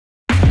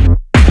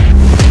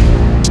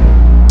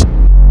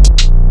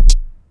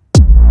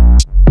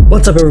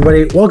What's up,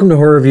 everybody? Welcome to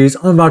Horror Reviews.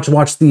 I'm about to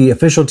watch the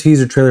official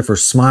teaser trailer for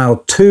Smile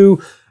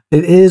 2.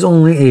 It is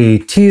only a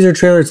teaser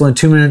trailer. It's only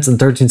 2 minutes and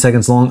 13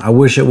 seconds long. I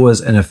wish it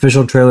was an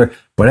official trailer,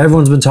 but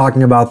everyone's been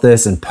talking about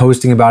this and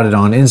posting about it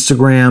on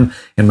Instagram,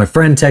 and my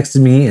friend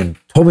texted me and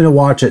told me to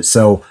watch it,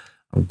 so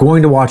I'm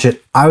going to watch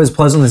it. I was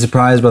pleasantly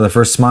surprised by the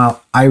first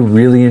Smile. I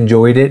really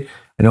enjoyed it.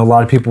 I know a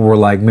lot of people were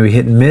like maybe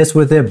hit and miss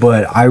with it,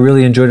 but I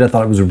really enjoyed it. I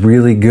thought it was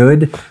really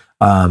good.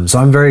 So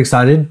I'm very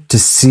excited to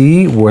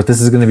see what this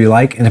is going to be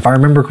like. And if I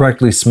remember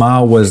correctly,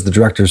 Smile was the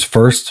director's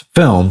first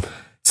film.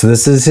 So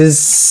this is his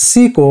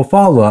sequel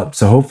follow-up.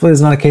 So hopefully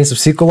it's not a case of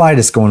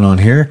sequelitis going on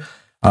here.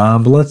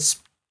 But let's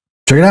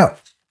check it out.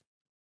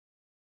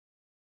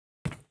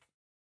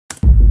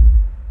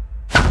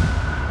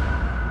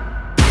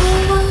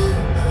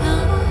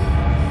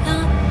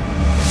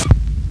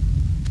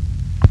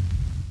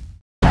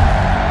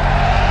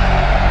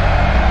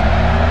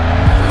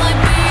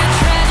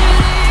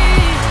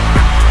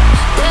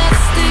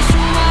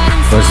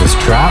 What's this,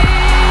 Trap?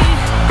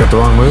 Got the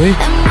wrong movie?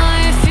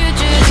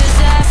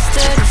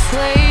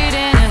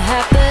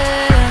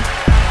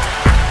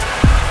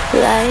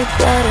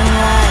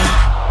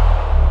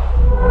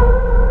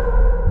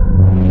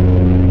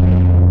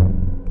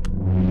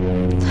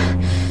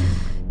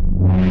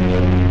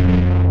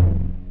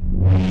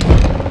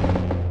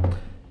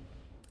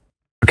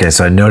 Okay,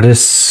 so I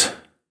notice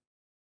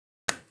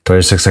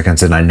 36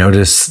 seconds in, I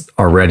noticed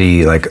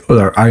already, like,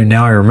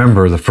 now I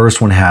remember the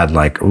first one had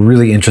like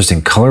really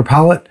interesting color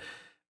palette,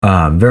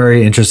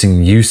 very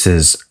interesting use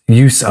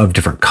of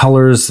different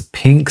colors,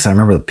 pinks. I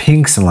remember the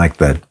pinks and like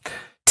the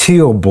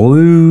teal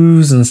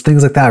blues and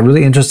things like that.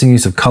 Really interesting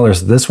use of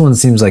colors. This one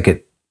seems like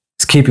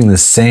it's keeping the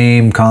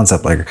same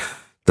concept. Like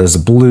there's the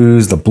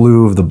blues, the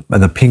blue of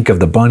and the pink of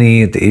the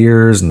bunny at the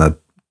ears, and the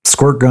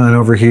squirt gun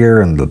over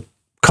here, and the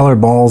colored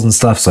balls and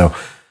stuff. So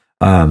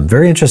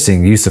very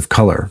interesting use of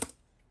color.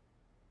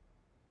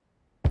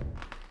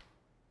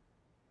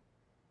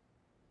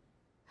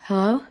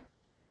 Hello?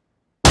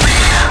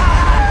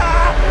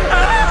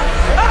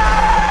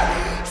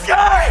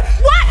 Sky!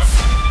 What?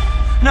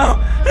 No,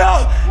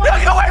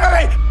 get away from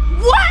me!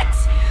 What?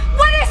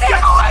 What is it?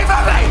 Get away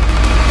from me!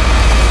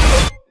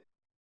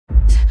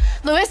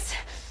 Louis?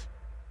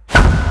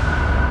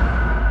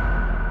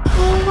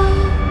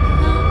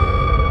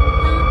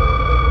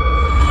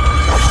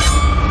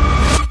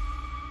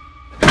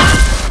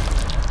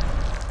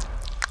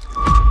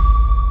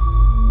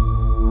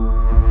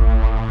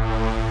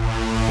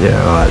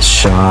 Yeah, that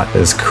shot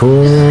is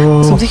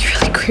cool. Something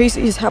really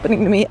crazy is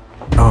happening to me.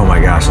 Oh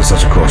my gosh, that's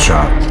such a cool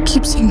shot. I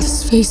keep seeing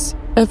this face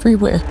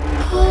everywhere.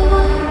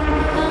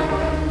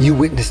 You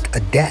witnessed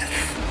a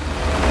death.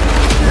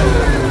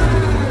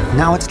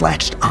 Now it's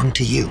latched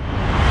onto you.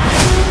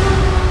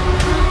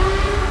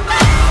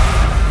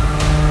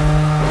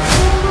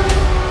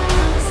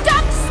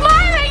 Stop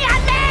smiling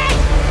at me!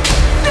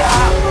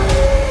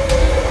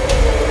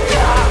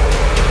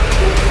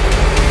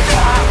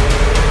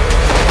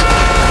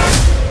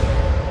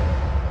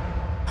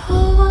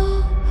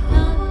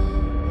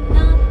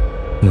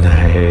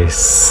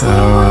 Nice.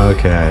 Oh,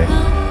 okay.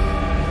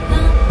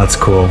 That's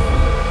cool.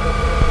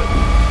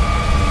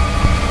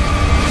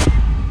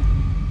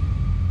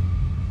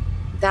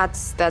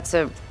 That's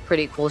a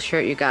pretty cool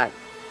shirt you got.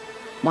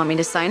 Want me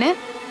to sign it?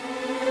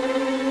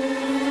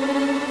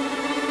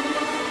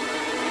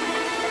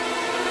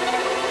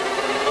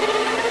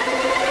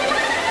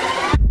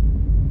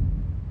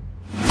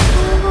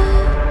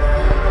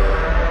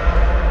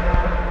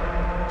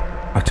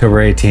 October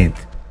 18th.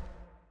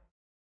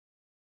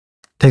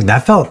 Dang,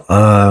 that felt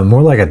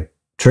more like a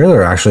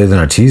trailer actually than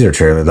a teaser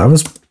trailer. That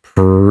was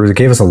it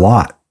gave us a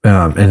lot,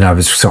 and I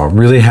was so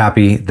really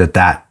happy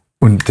that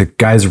when the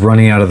guy's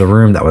running out of the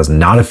room, that was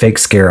not a fake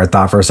scare. I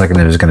thought for a second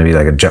it was going to be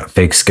like a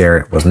fake scare.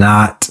 It was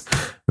not.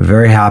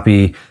 Very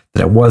happy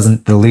that it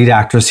wasn't. The lead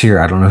actress here,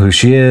 I don't know who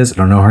she is. I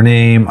don't know her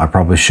name. I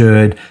probably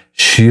should.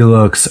 She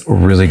looks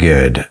really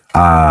good.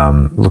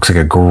 Looks like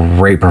a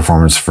great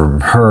performance from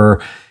her.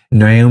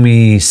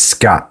 Naomi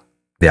Scott,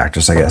 the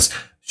actress, I guess.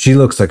 She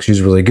looks like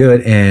she's really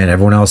good, and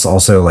everyone else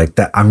also like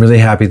that. I'm really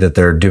happy that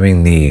they're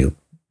doing the,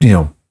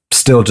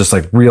 still just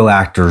like real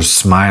actors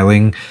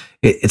smiling.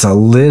 It's a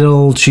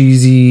little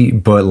cheesy,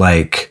 but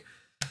like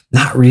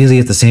not really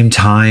at the same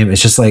time.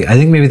 It's just like, I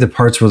think maybe the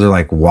parts where they're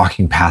like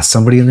walking past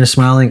somebody and they're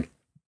smiling,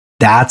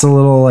 that's a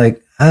little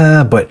like,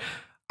 but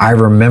I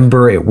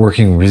remember it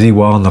working really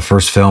well in the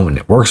first film, and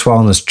it works well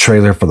in this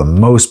trailer for the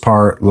most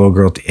part. Little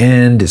girl at the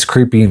end is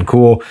creepy and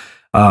cool.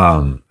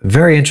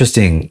 Very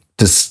interesting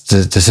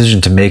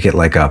decision to make it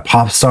like a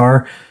pop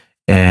star,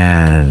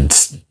 and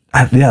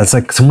yeah, it's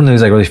like someone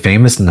who's like really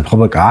famous in the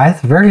public eye.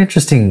 It's a very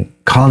interesting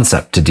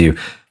concept to do.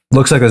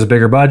 Looks like there's a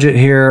bigger budget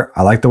here.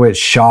 I like the way it's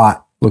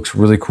shot. Looks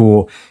really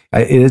cool.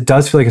 It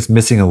does feel like it's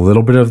missing a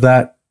little bit of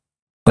that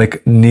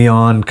like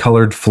neon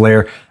colored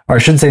flair, or I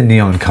shouldn't say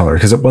neon color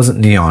because it wasn't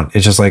neon.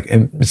 It's just like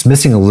it's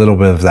missing a little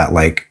bit of that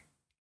like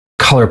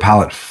color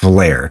palette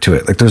flair to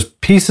it. Like there's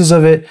pieces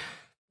of it,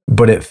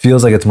 but it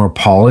feels like it's more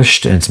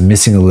polished and it's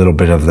missing a little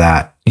bit of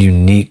that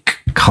unique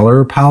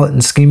color palette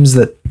and schemes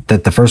that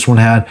the first one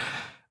had.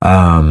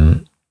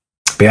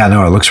 But yeah,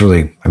 no, it looks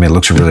really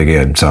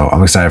good. So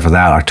I'm excited for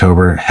that.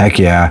 October, heck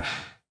yeah,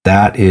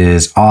 that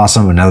is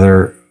awesome.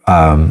 Another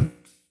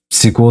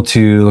sequel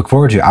to look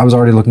forward to. I was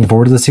already looking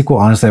forward to the sequel.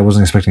 Honestly, I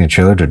wasn't expecting a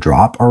trailer to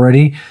drop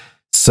already.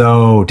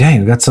 So dang,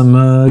 we got some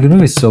good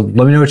movies. So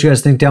let me know what you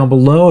guys think down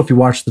below if you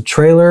watched the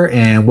trailer,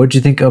 and what did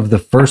you think of The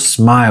First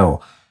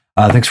Smile.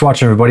 Thanks for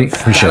watching, everybody.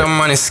 Appreciate it. I'm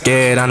running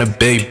scared, I'm a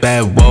big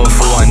bad wolf.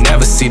 Oh, I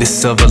never see the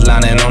silver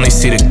lining, only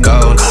see the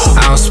gold.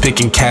 I don't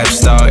speak in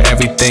caps, dog,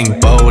 everything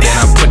bold. And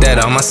I put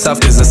that on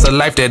myself, cause it's a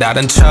life that I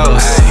done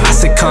chose. I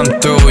said come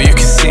through, you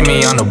can see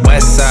me on the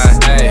west side.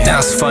 Now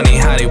it's funny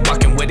how they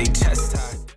walking